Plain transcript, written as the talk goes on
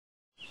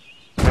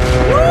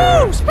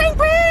Woo! Spring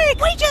break!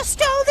 We just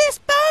stole this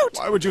boat!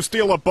 Why would you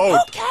steal a boat?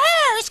 Who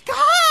cares? God!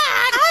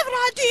 I have an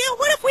idea.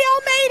 What if we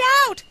all made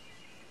out?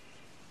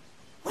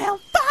 Well,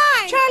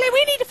 fine. Charlie,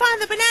 we need to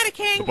find the Banana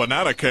King. The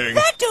Banana King?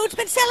 That dude's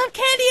been selling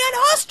candy on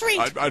our street.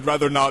 I'd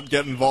rather not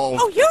get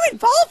involved. Oh, you're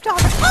involved on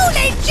it.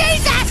 Holy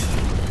Jesus!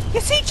 You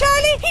see,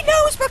 Charlie? He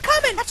knows we're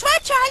coming. That's right,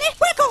 Charlie.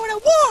 We're going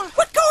to war.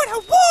 We're going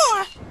to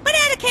war.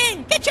 Banana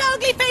King, get your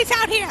ugly face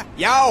out here.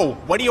 Yo,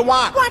 what do you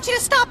want? I want you to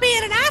stop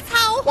being an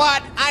asshole.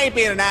 What? I ain't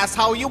being an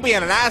asshole. You being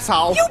an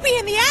asshole. You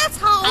being the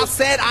asshole. I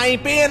said I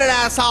ain't being an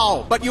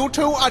asshole. But you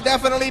two are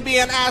definitely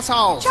being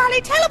assholes.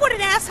 Charlie, tell him what an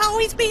asshole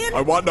he's being.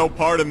 I want no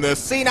part in this.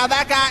 See, now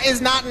that guy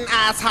is not an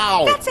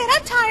asshole. That's it.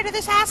 I'm tired of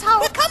this asshole.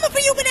 We're coming for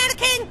you, Banana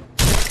King.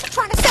 You're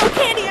trying to sell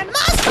candy on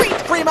my street.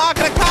 Free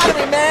market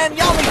economy, man.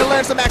 Y'all need to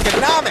learn some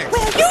economics.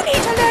 Well, you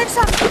need to learn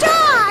some.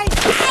 Die.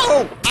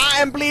 Ow!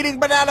 I am bleeding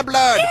banana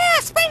blood. Yeah,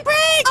 spring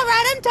break. All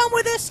right, I'm done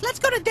with this. Let's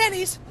go to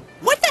Denny's.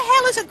 What the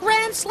hell is a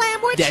Grand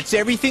Slamwich? That's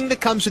everything that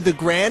comes with a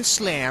Grand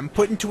Slam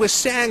put into a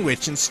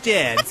sandwich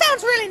instead. That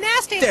sounds really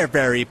nasty. They're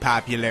very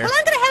popular. Well,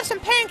 I'm gonna have some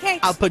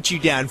pancakes. I'll put you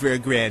down for a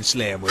Grand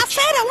Slamwich. I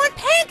said I want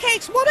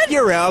pancakes, woman.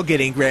 You're all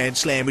getting Grand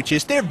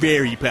Sandwiches. They're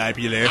very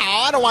popular.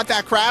 Oh, I don't want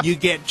that crap. You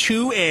get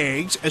 2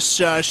 eggs, a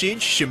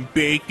sausage, some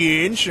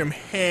bacon, some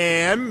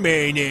ham,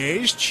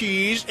 mayonnaise,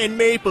 cheese, and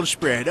maple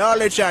spread,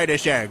 all inside a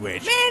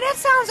sandwich. Man, that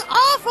sounds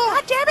awful.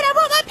 God damn it, I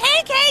want my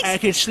pancakes. I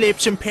can slip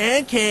some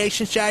pancakes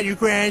inside your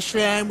Grand Sandwich.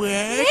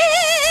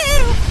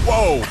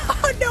 Whoa!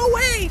 Oh, no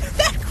way.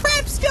 That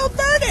crap's still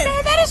burning.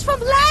 Man, that is from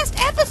last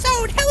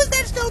episode. How is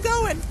that still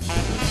going?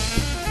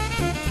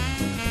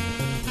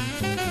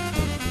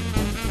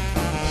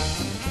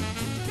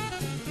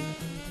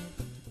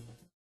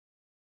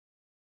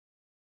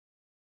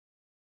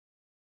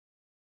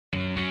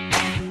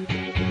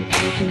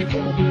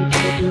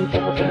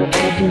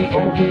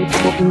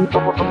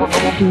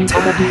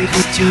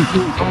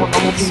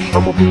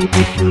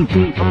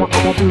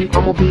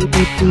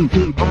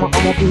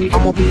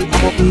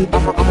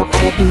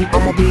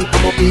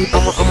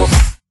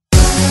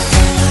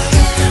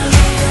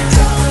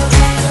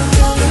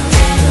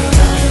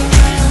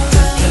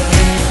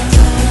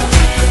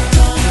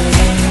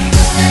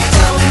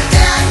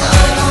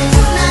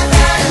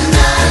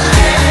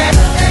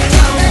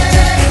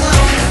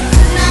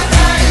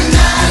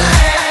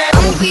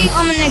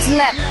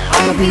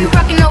 I'ma be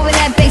rocking over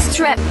that bass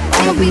trap.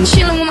 I'ma be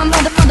chilling with my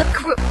mother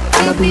crew.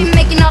 I'ma be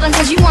making all the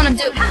things you wanna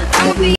do. I'ma be